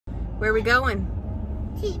Where are we going?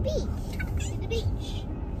 To the beach. To the beach.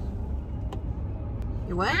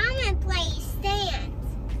 You what? I'm gonna play stands.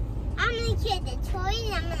 I'm gonna get the toys.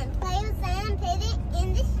 I'm gonna play with them, put it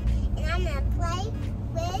in this, and I'm gonna play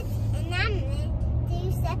with, and I'm gonna do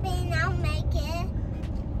something, and I'll make a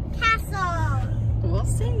castle. We'll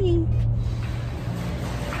see.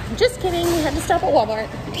 Just kidding. We had to stop at Walmart.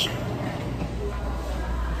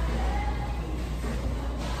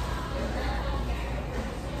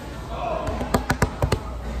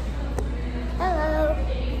 Hello.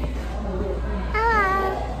 Hello.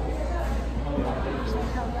 Say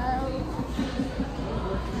hello.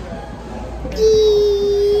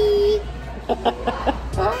 Eee.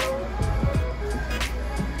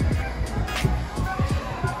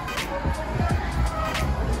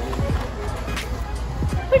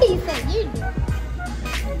 What do you think you do?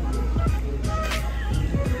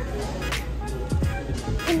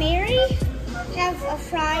 Can Mary have a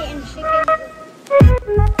fry and chicken?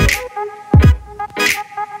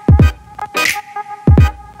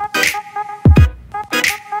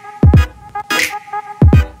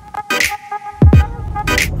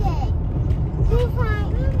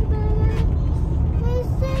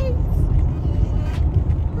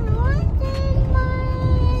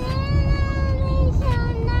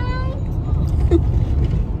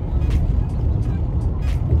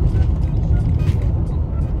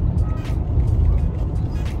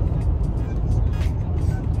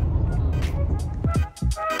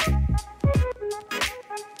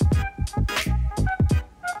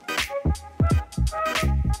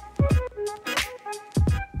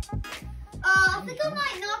 I think I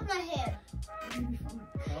might knock my head. Maybe from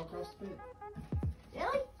across the pit.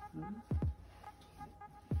 Really?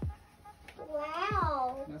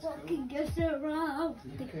 Wow. That's Walking goes around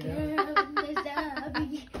the Okay. girl is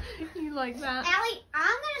happy. You like that? Allie,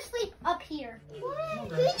 I'm gonna sleep up here.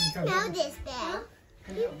 What? Who didn't know this, Belle?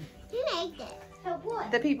 Who made this? So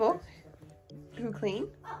what? The people who clean.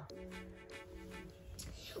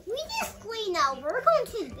 We just clean over. We're going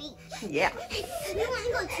to the beach. Yeah. We want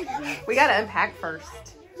to go to the beach. We gotta unpack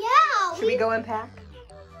first. Yeah. Should we go unpack?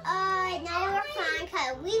 No, we're fine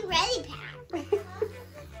because we ready packed.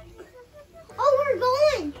 Oh, we're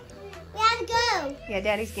going. We gotta go. Yeah,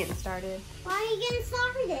 Daddy's getting started. Why are you getting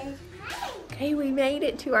started? Okay, we made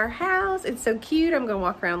it to our house. It's so cute. I'm gonna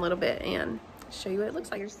walk around a little bit and show you what it looks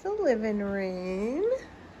like. Here's the living room.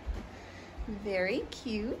 Very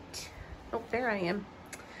cute. Oh, there I am.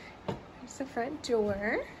 Here's the front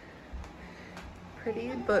door. Pretty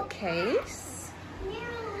bookcase.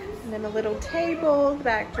 And then a little table, the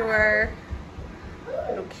back door.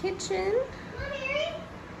 Little kitchen.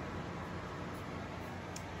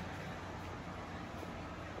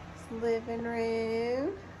 Living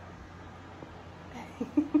room.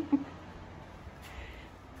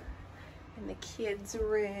 And the kids'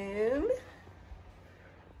 room.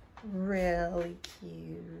 Really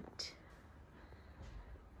cute.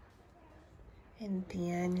 And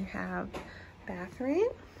then you have bathroom.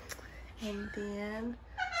 And then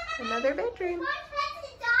another bedroom.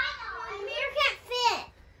 Amir can't fit.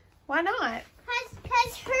 Why not?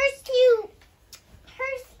 Cause hers too.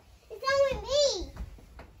 Hers is only me.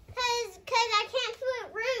 Cause I can't fit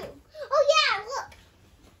room. Oh yeah, look.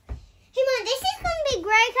 Hey Mom, this is gonna be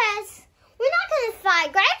great cause we're not gonna fight.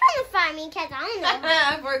 Greg's gonna fight me cause I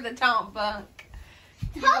don't know. For the top bunk.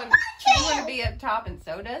 You Top want bunk to be up top, and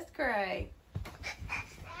so does Gray.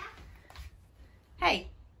 Hey,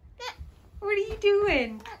 what are you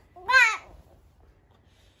doing? I'm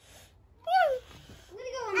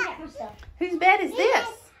gonna go and get my stuff. Whose bed is this?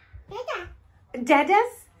 Dada.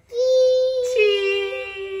 Dada's? Cheese. Cheese.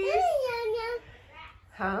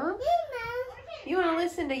 Huh? You want to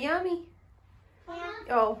listen to Yummy?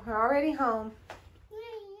 Oh, we're already home.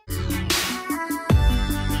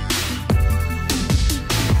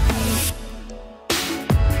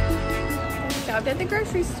 Stopped at the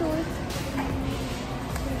grocery store.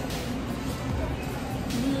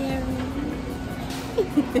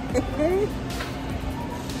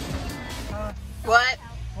 What?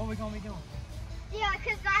 What are we gonna be doing? Yeah,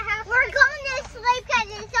 cause we're going to sleep cause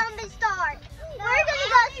it's on the start. We're gonna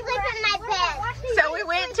go sleep in my bed. So we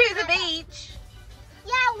went to the beach.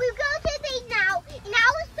 Yeah, we go to the beach now, and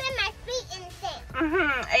I will spin my feet in the sand.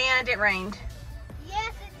 And it rained.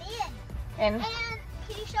 Yes, it did. And And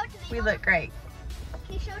can you show it to me? we look great.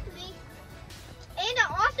 Can you show it to me? And I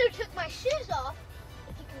also took my shoes off,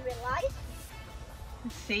 if you can realize.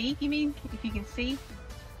 See? You mean if you can see?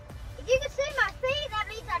 If you can see my feet, that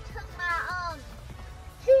means I took my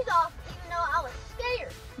shoes off, even though I was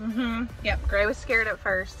scared. Yep, Gray was scared at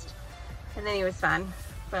first. And then he was fine.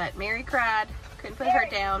 But Mary cried. Couldn't put her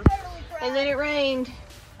down. Totally And then it rained.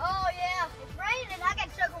 Oh yeah, it's raining. I got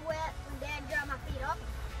soaking wet when Dad dried my feet up.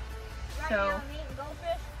 Right So- now I'm eating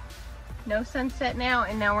goldfish. No sunset now,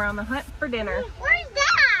 and now we're on the hunt for dinner. Where's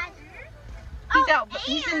Dad? He's out.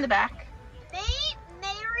 He's in the back. Me,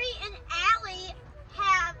 Mary, and Allie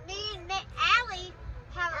have Allie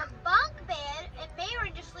have a bunk bed, and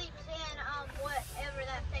Mary just sleeps in whatever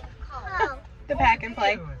that thing's called. Oh. The pack and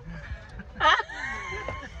play. That's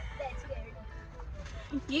scary.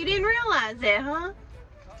 You didn't realize it, huh?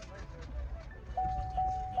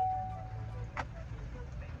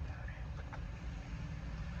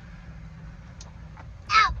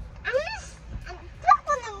 Ow! I'm stuck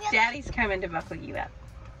on the wheel. Daddy's coming to buckle you up.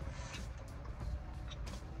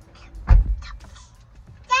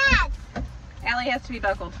 Dad! Allie has to be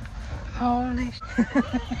buckled. Holy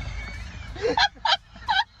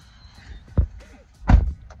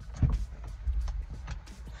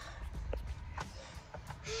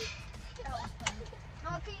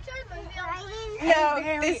Oh, can you turn the movie on, please?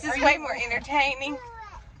 No, this is way more entertaining.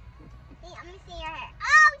 I'm gonna see your hair.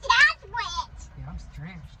 Oh, Dad's wet! Yeah, I'm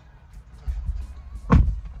drenched.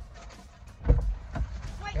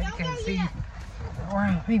 Wait, Daddy don't can't go see. yet. Or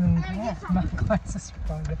I'm even Let me get yeah, some. my glasses are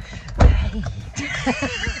probably good. Hey.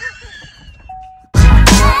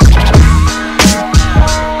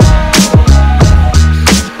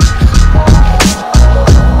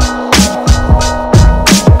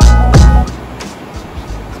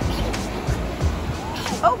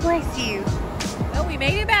 Oh, bless you. Well, we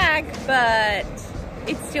made it back, but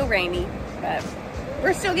it's still rainy. But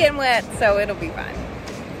we're still getting wet, so it'll be fine.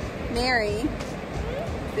 Mary,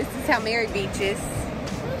 this is how Mary beaches.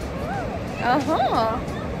 Uh-huh.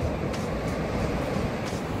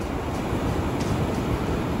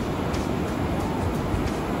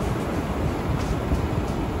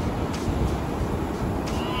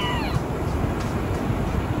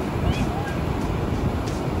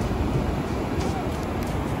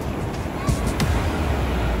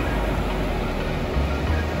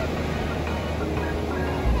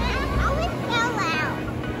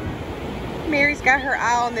 Mary's got her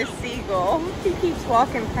eye on this seagull. He keeps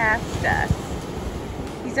walking past us.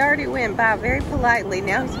 He's already went by very politely.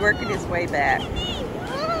 Now he's working his way back.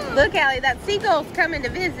 Look, Allie, that seagull's coming to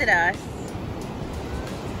visit us.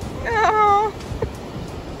 Oh.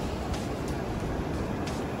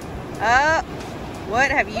 Oh,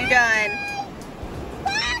 what have you done?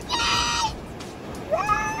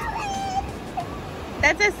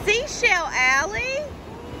 That's a seashell, Allie.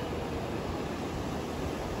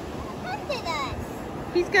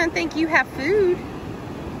 He's gonna think you have food.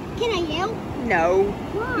 Can I yell? No.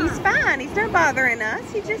 Why? He's fine. He's not bothering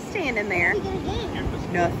us. He's just standing there. What's he gonna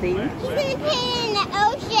do? Nothing. He's gonna put in the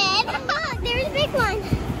ocean. There's a big one.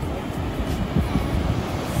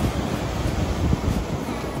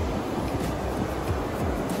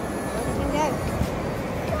 There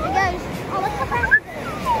he goes. Oh, look how fast he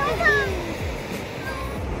goes.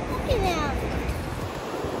 Look at him.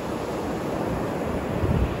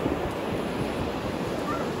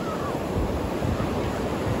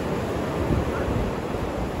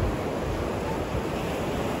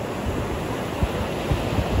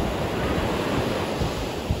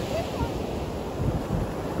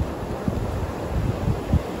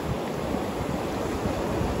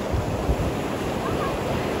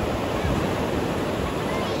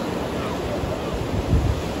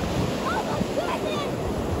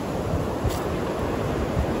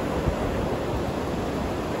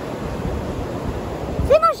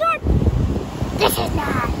 This is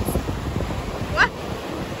nice. What?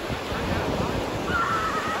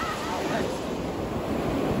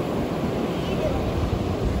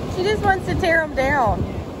 She just wants to tear them down.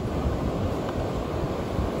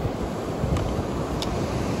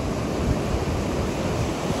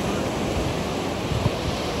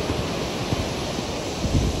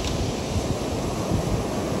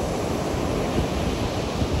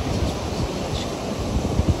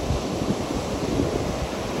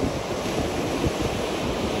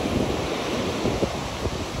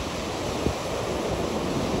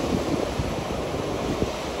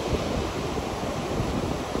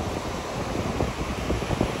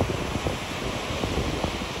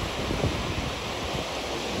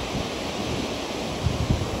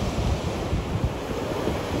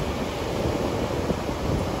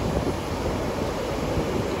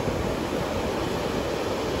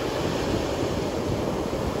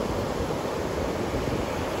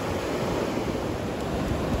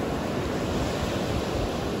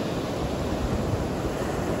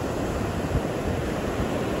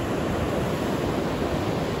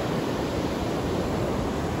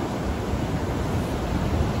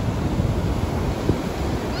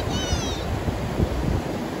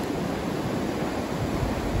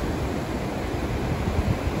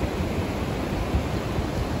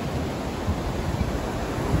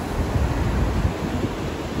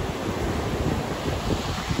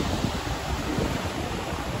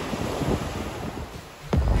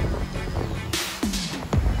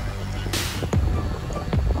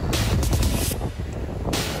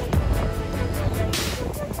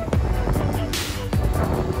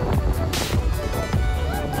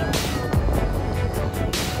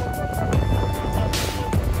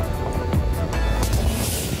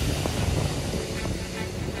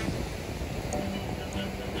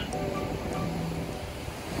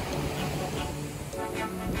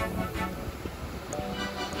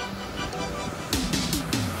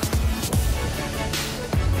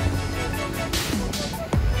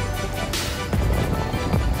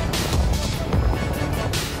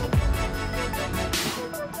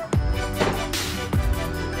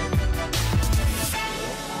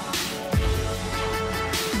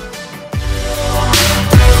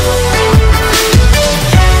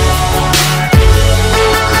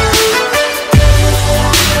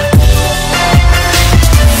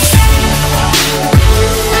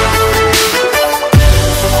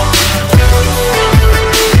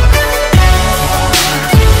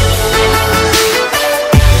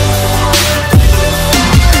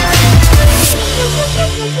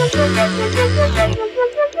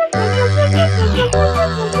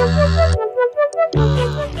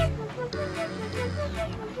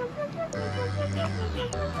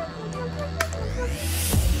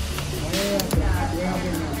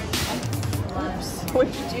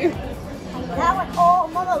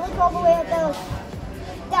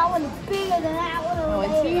 one's bigger than that one Oh, over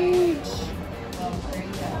it's there. huge.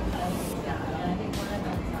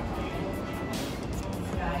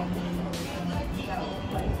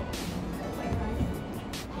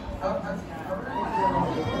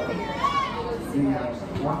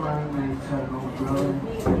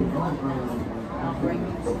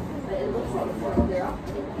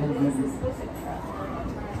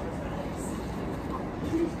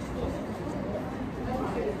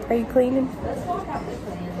 Are you cleaning?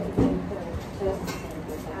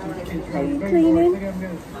 Are you cleaning?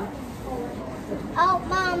 Oh,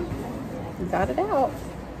 Mom. You got it out.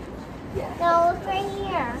 No, look right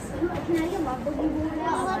here. No,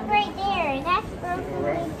 look right there. That's broken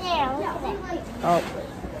right there. Look at it. Oh.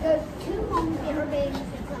 There's two home theater babies.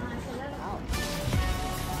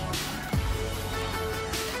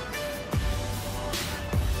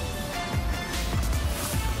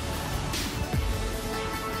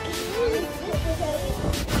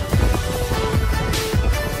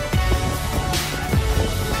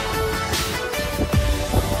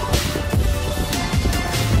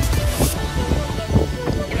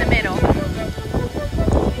 In the middle. That's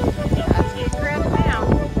good. Grab them out.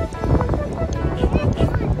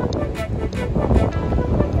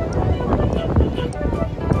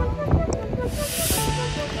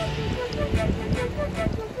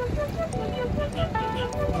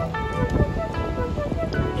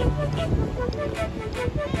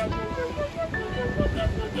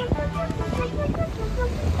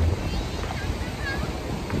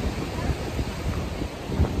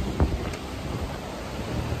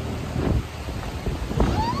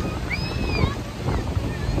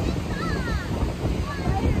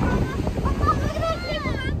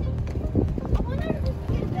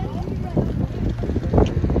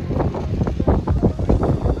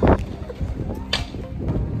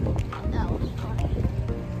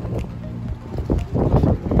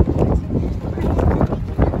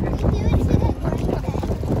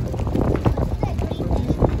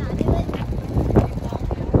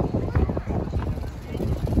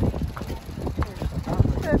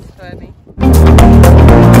 That's funny.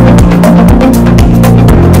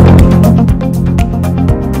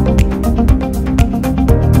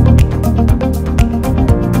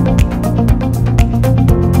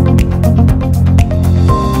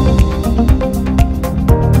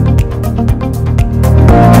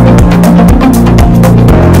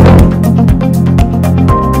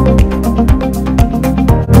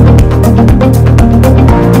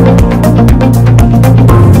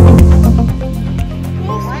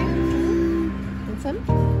 Want some?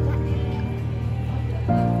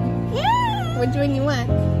 Yeah. Which one you want?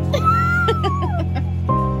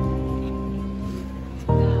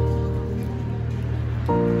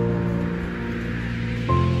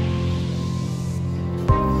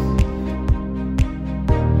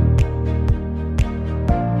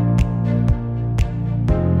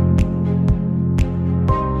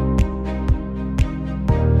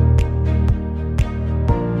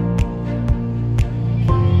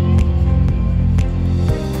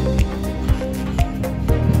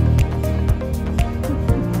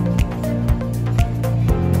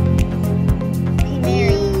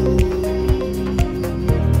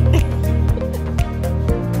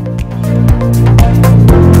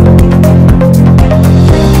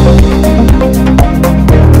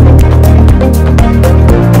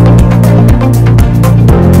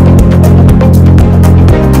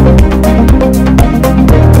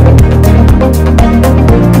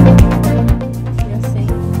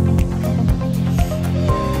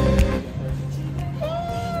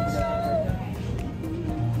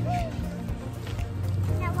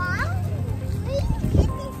 Now, Mom, where did you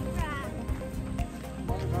get this from?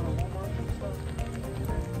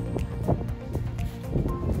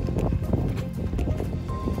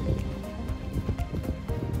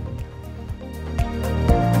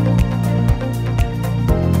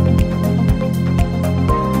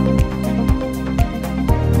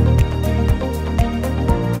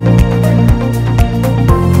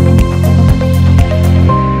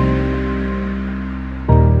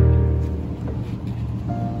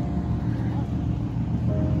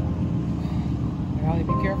 Allie,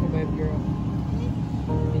 be careful, baby girl.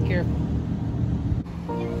 Be careful.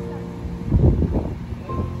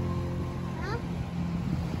 Huh?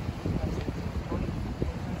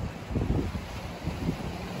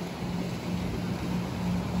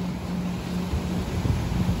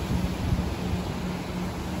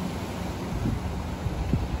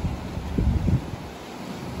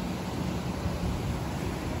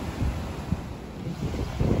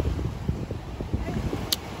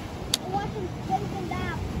 I want some chicken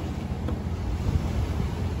down.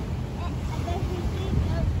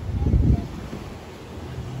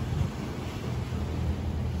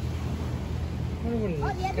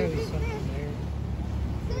 gotta be something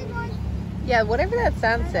there. Yeah, whatever that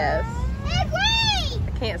sign says. Hey, great!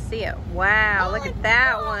 I can't see it. Wow, Oh, look it's at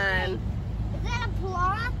that flying. one. Is that a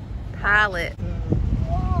plot? Pilot.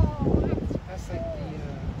 Whoa. That's like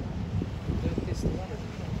the kiss the water.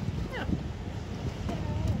 Yeah.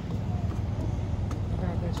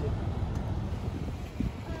 God bless you.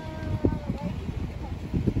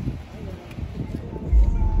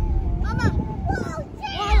 Mama. Whoa,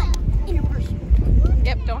 Sam! In your purse.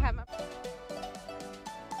 Yep, don't have my...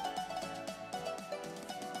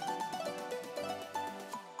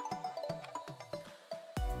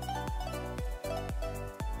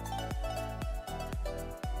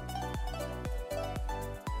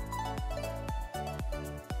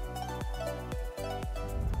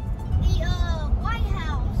 White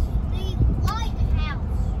House. The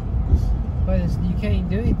lighthouse. But you can't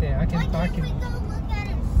do anything. Why can't we go look at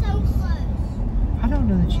it so close? I don't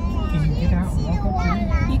know that you can get out and walk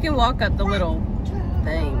up there. You can walk up the little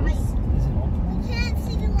things. Is it open? We can't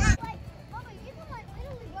see the light. Mama, you can like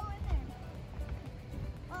literally go in there.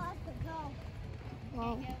 Oh, that's the go.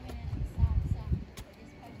 Well,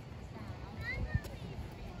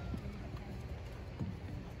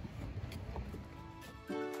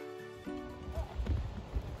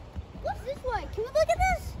 What's this way? Can we look at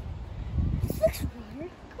this? This looks weird.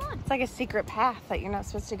 Come on. it's like a secret path that you're not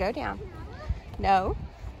supposed to go down. No.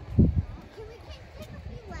 Can we take a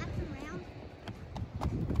few laps around?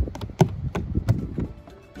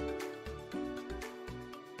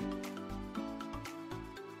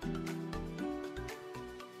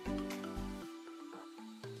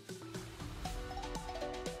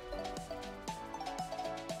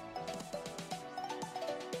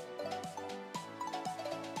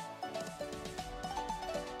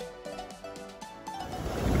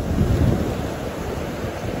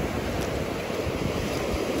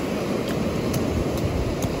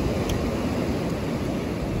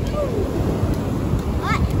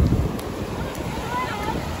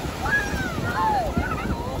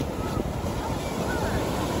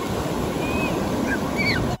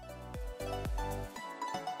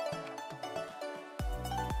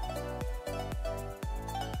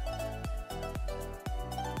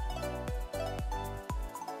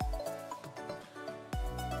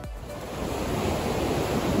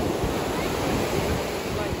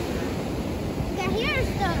 Yeah, here's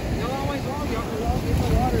the. You always walk. You have to walk in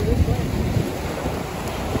the water this way.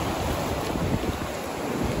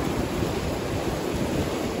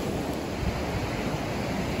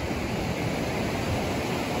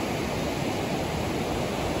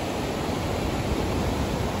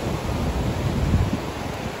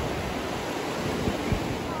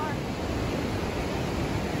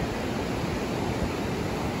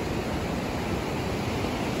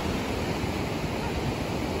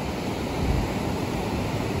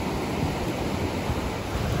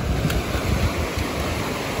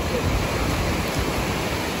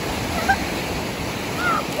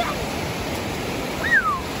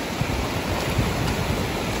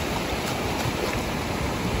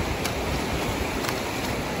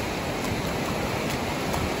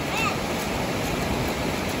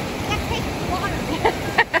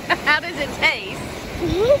 How does it taste?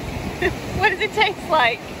 What does it taste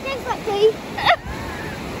like? Tastes like tea.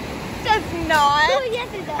 Does not. Oh,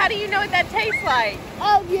 yes, it does. How do you know what that tastes like?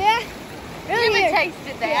 Oh, yeah. You Really? haven't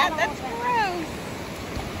tasted that. Yeah, I don't That's want gross.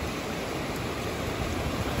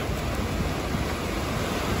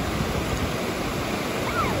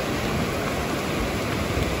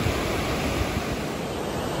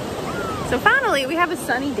 So finally, we have a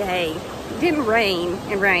sunny day. It didn't rain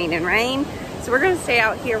and rain and rain. So we're going to stay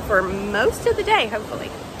out here for most of the day, hopefully.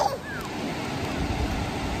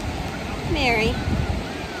 Mary.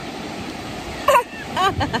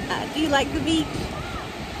 Do you like the beach?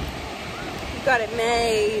 You got it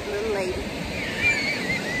made, little lady.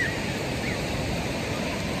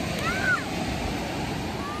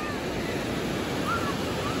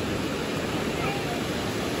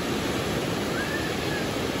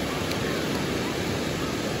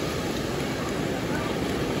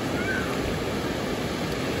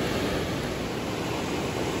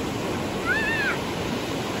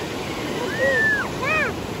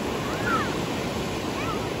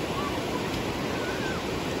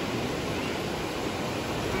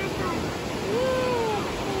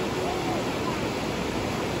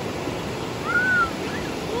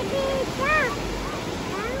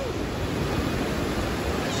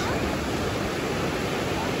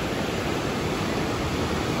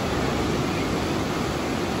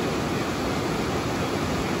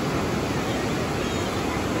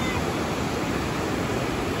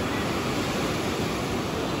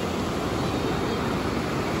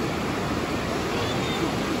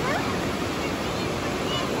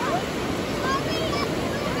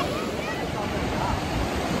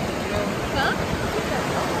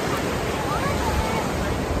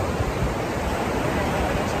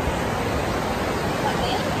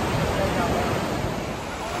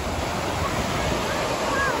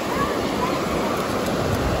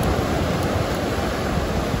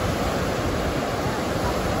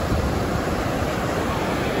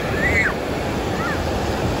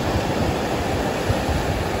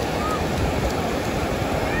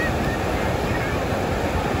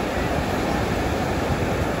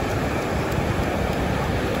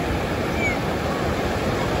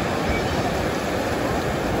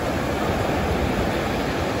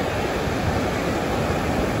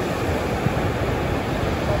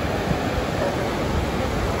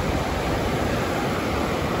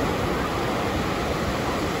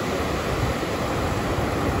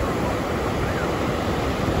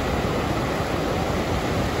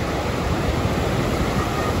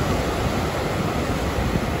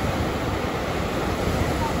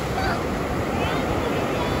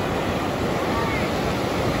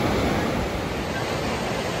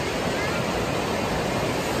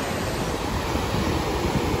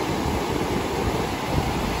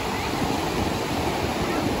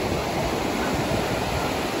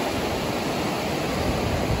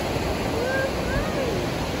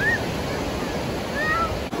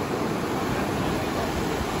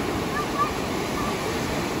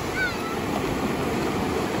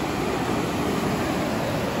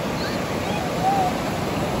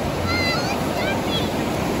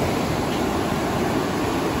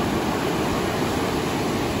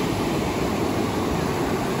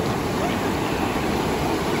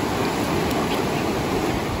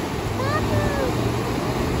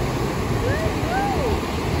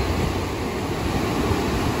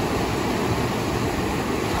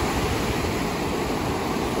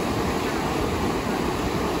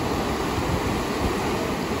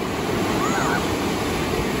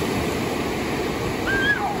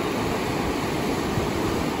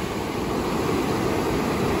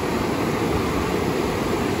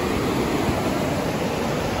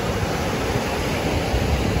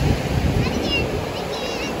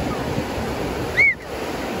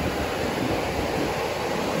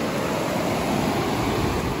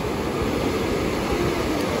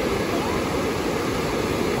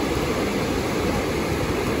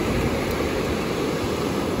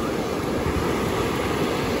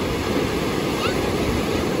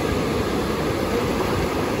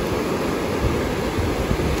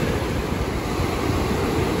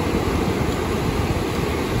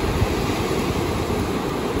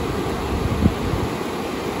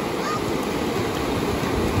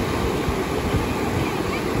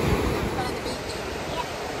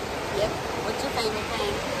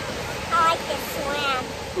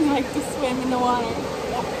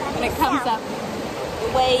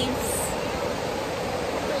 waves.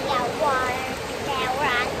 We got water. Now we're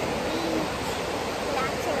on the beach.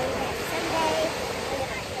 Not till we get Sunday. We're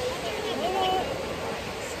gonna take in a minute.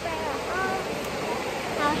 Spray our home.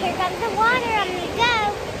 Oh, here comes the water. I'm gonna go.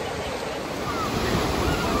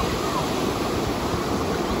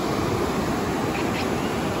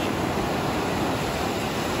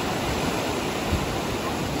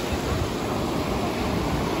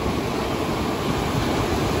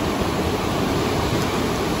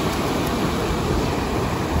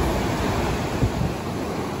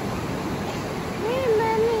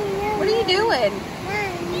 What are you doing?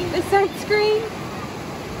 The sunscreen?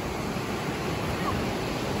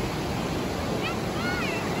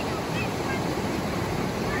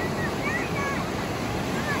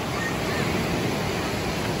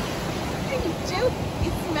 Are you joking?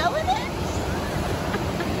 You smelling it?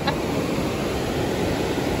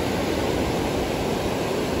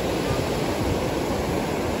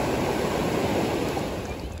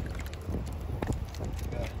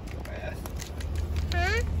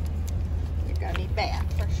 Huh? You're gonna need bath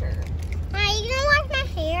for sure. Are you gonna wash my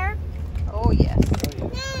hair? Oh yes.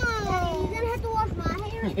 No. You're gonna have to wash my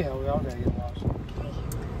hair? Yeah, we all gotta get washed.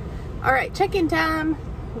 All right, check-in time.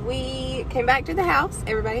 We came back to the house.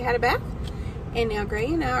 Everybody had a bath. And now Gray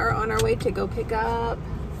and I are on our way to go pick up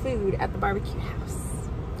food at the barbecue house.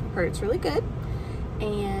 Heard it's really good.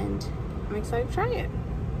 And I'm excited to try it.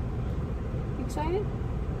 You excited?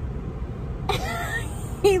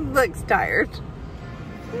 He looks tired.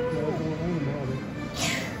 We're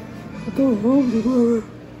going home tomorrow.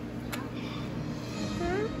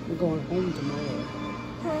 Huh? We're going home tomorrow.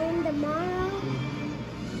 Home tomorrow?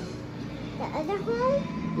 The other home?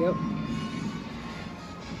 Yep.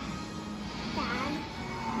 Dad,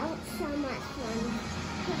 that was so much fun.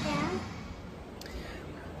 Dad?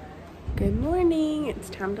 Good morning. It's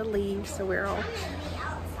time to leave, so we're all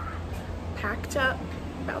packed up,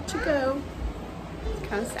 about to go. It's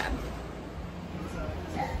kind of sad.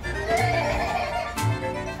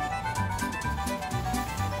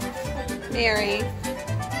 Mary,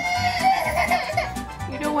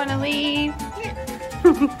 you don't want to leave?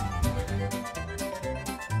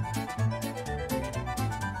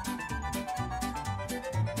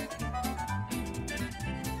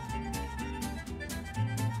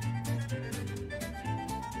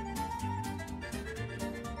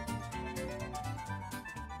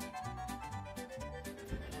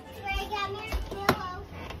 Where I got my pillow.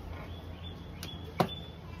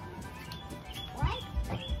 What?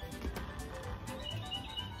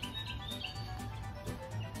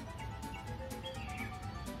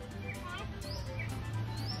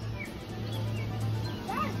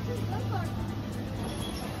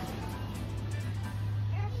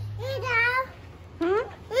 Hey, Dad. Hmm?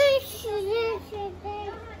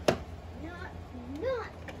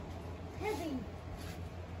 Not heavy.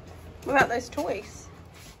 What about those toys?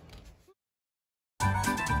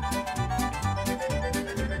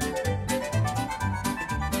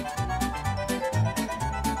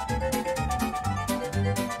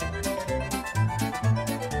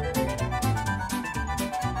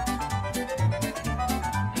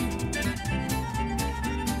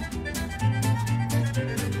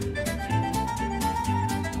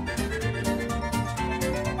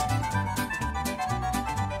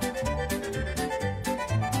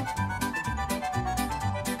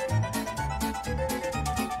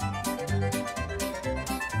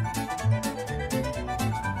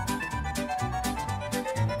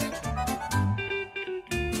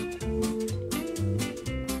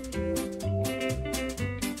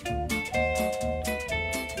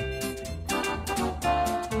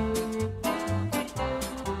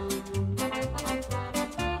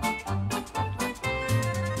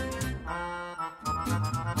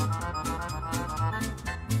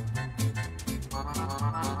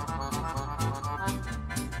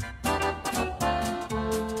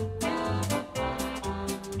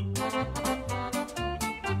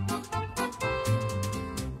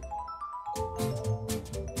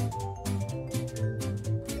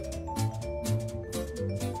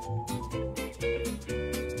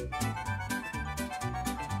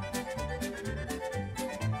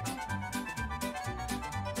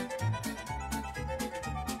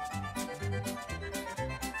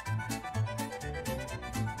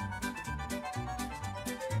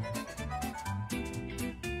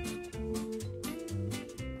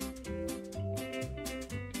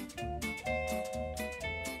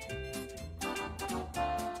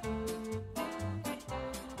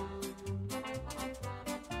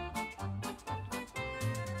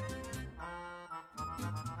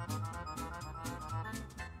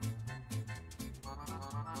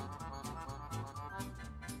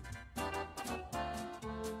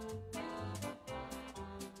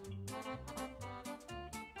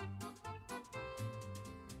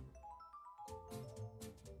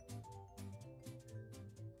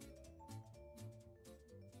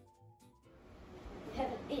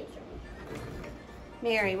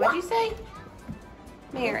 Mary, what'd you say?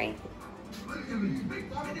 Mary.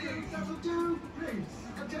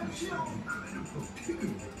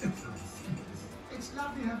 It's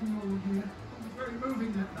lovely having you all here. It's very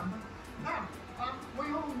moving, that number. Now, we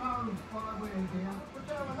all know why we're here, but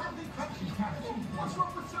there are lovely touches happening. What's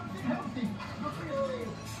wrong with something healthy? Look at me.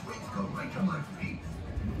 Sweet, go right to my feet.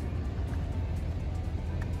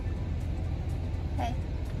 Hey.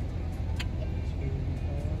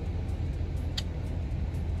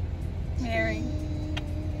 Mary.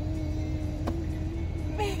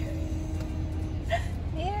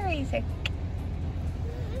 Mary, say.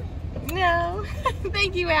 No.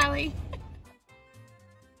 Thank you, Allie.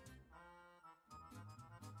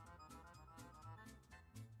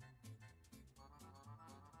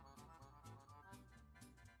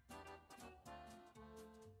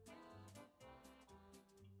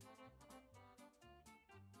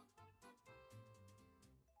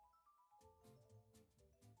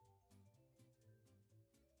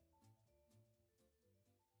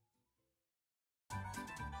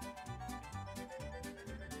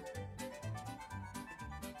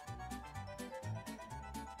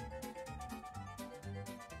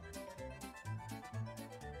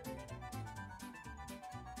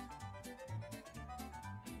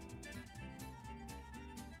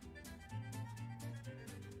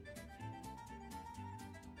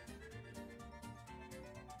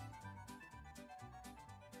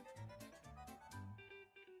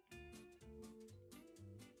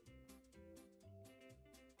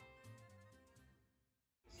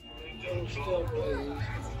 Still please.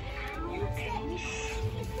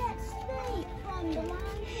 It's that snake from the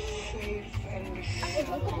line. Okay,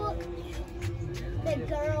 look the book. The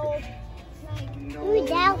girl. Like, ooh,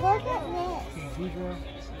 Dad, look at this.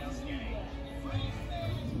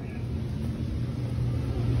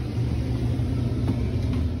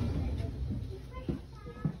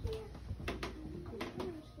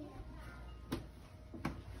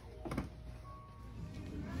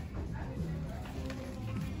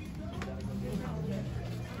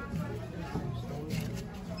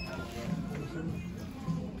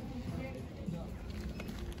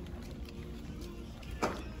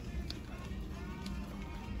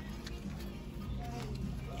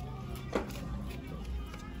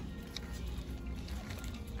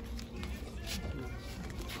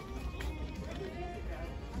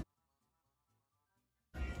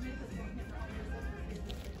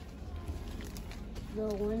 The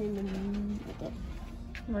one in the middle.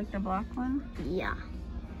 Like the black one? Yeah.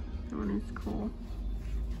 That one is cool.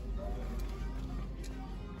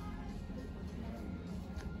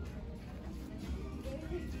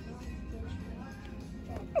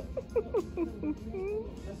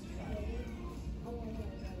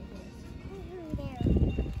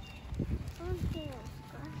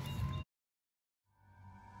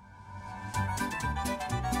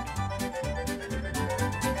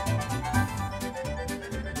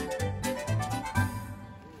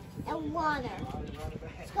 Water.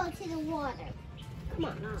 Let's go to the water. Come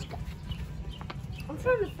on, let's go. I'm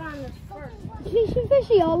trying to find this first. Is fishy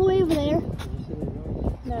fishy all the way over there?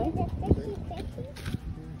 No. Is it fishy fishy?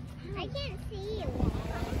 I can't see you.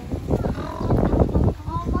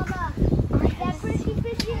 Oh, Mama. Is that fishy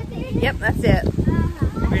fishy right there? Yep, that's it.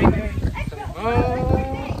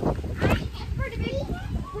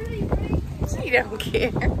 So you don't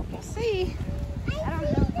care. We'll see. I don't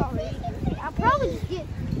know if I'll read it. I'll probably just get.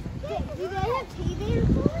 Do they have TV?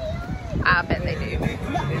 I bet they do.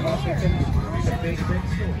 They've also finished a big store.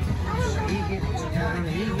 So you get on the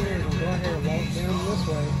evening and go ahead and walk down this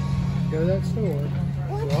way. Go to that store.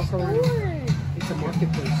 Walk around. It's a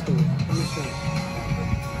marketplace store. Let me show you.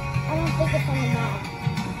 I don't think it's on the map.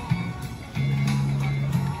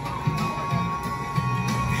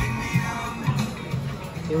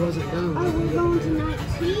 It wasn't done. Oh, we're going to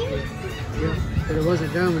 19? Yeah, but it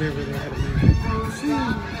wasn't done whenever they had it made.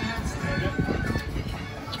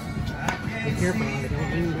 Be careful, Ollie. Don't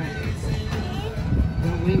lean back.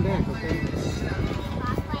 Don't lean back, okay?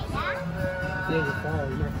 Yeah, you fall.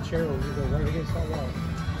 You knock the chair over. You go right against that wall.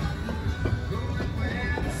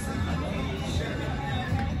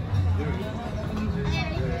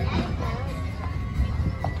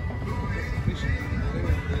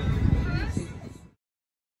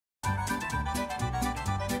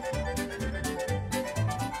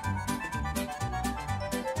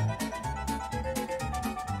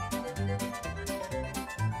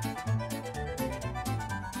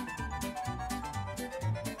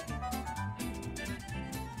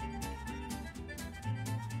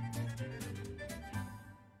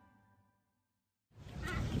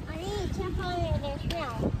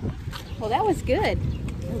 Well, that was good.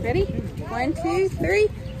 Ready? 1, 2, 3.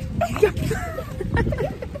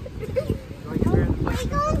 Are you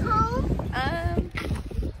going home?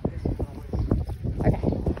 Okay.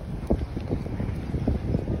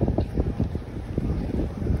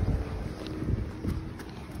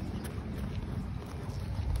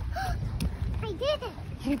 I did it.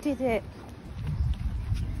 You did it.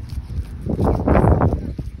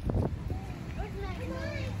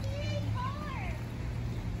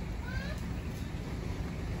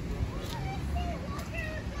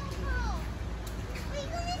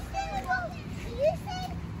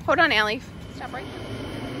 Hold on, Allie. Stop right now.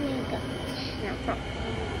 Yeah, stop.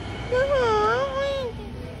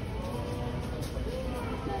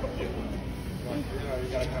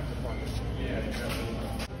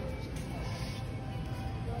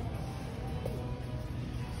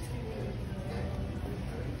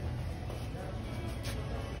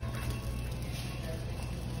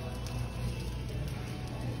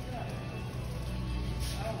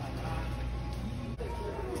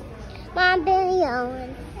 Mom, Billy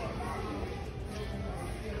Owen.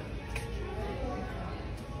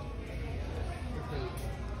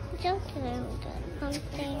 Joking out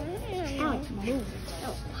something. Alex, move. I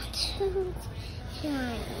don't want to.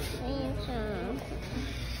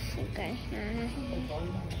 Okay.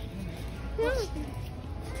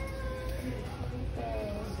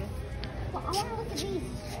 Well, I want to look at these.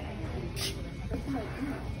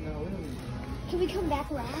 Can we come back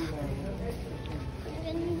around?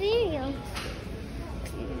 In the video.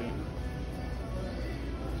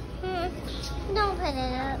 Don't put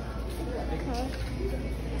it up. Okay.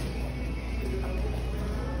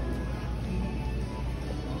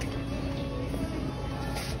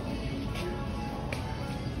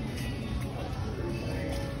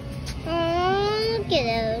 Look at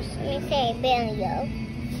those. Let me say video.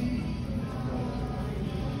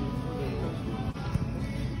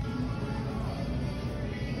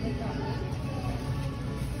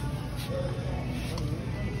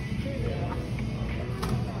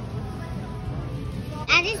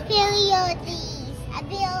 I just videoed these. I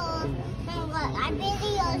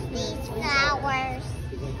videoed these flowers.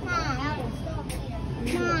 Mom.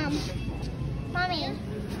 Mommy.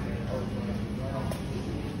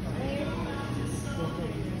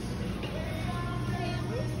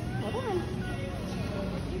 Hold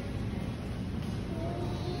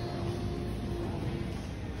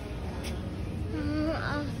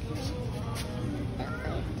on.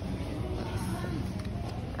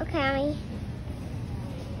 Okay, Mommy.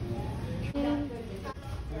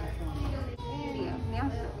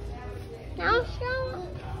 Now show.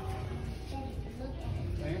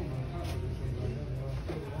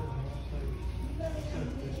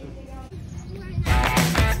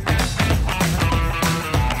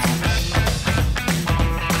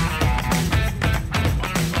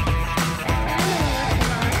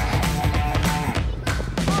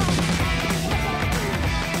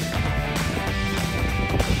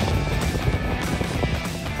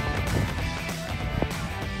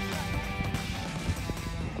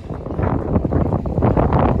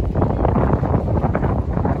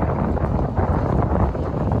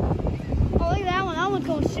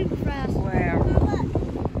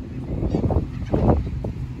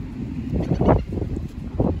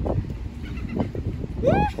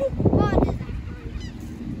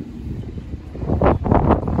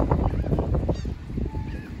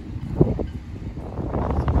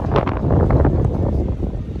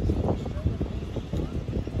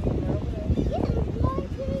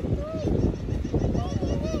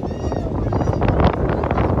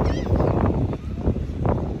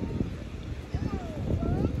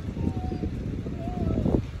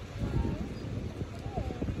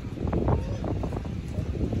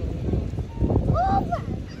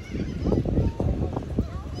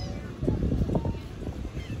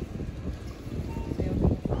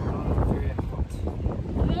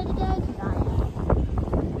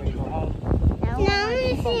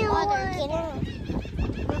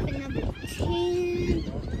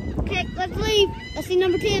 Let's leave. I see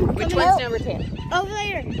number 10. Which one's number 10? Over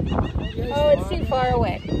there. Oh, it's too far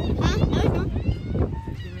away. Huh? No, it's not.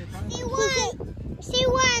 See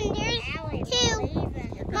one. There's 2.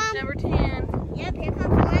 Here comes number 10. Yep, here comes the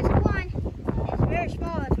last one. It's very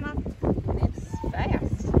small. It's my. It's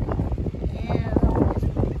fast. Yeah.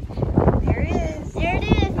 There it is. There it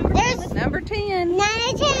is. There's number 10.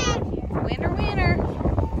 Number 10. Winner.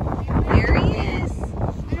 There he is.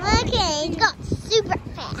 Okay, he's got super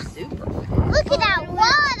fast. Super fast. Look at that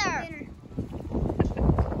water.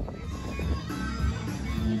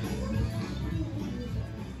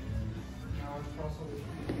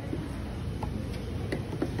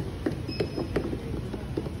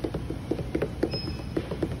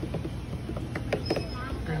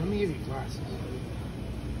 glasses.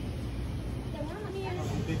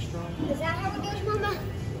 Big straw. Is that how it goes, Mama?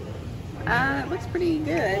 It looks pretty good.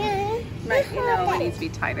 Yeah. But you know, it needs to be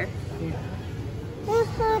tighter. Let's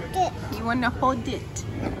hold it. You want to hold it.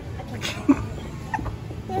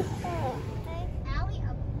 Allie,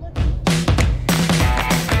 I'm looking.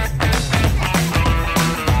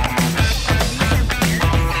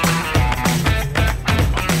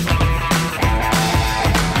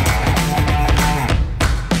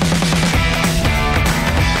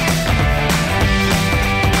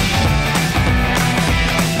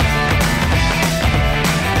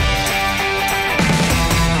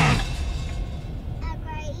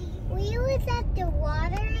 We was at the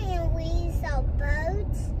water and we saw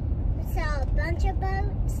boats. We saw a bunch of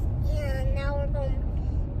boats, and now we're going.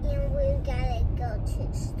 And we gotta go to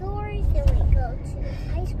the stores. Then we go to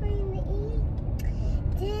ice cream to eat.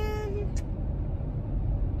 Then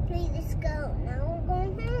we just go. Now we're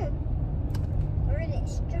going home. We're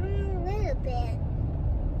just driving a little bit,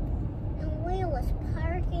 and we was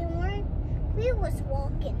parking. We was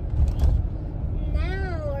walking.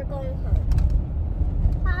 Now we're going home.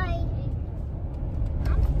 Hi.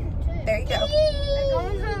 I'm here too. There you go. We're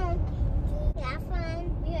going home. Have fun.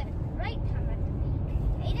 We had a great time at the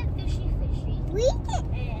beach. Ate a fishy. We did.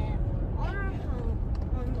 And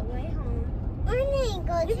on the way home. I didn't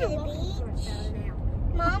go to the beach.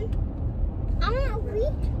 Mom,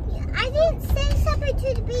 I didn't say something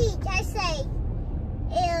to the beach. I say,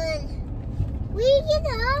 and we get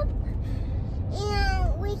up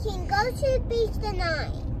and we can go to the beach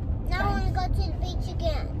tonight. Now I want to go to the beach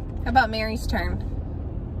again. How about Mary's turn?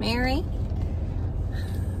 Mary?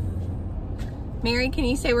 Mary, can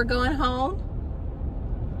you say we're going home?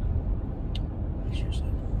 She's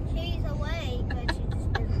away, but she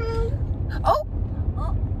just been home. Oh!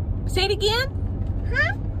 Oh. Say it again?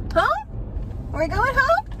 Huh? Home? We're going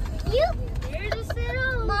home? You? Here's a sit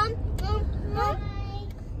home. Mom.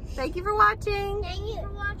 Thank you for watching. Thank you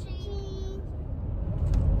for watching.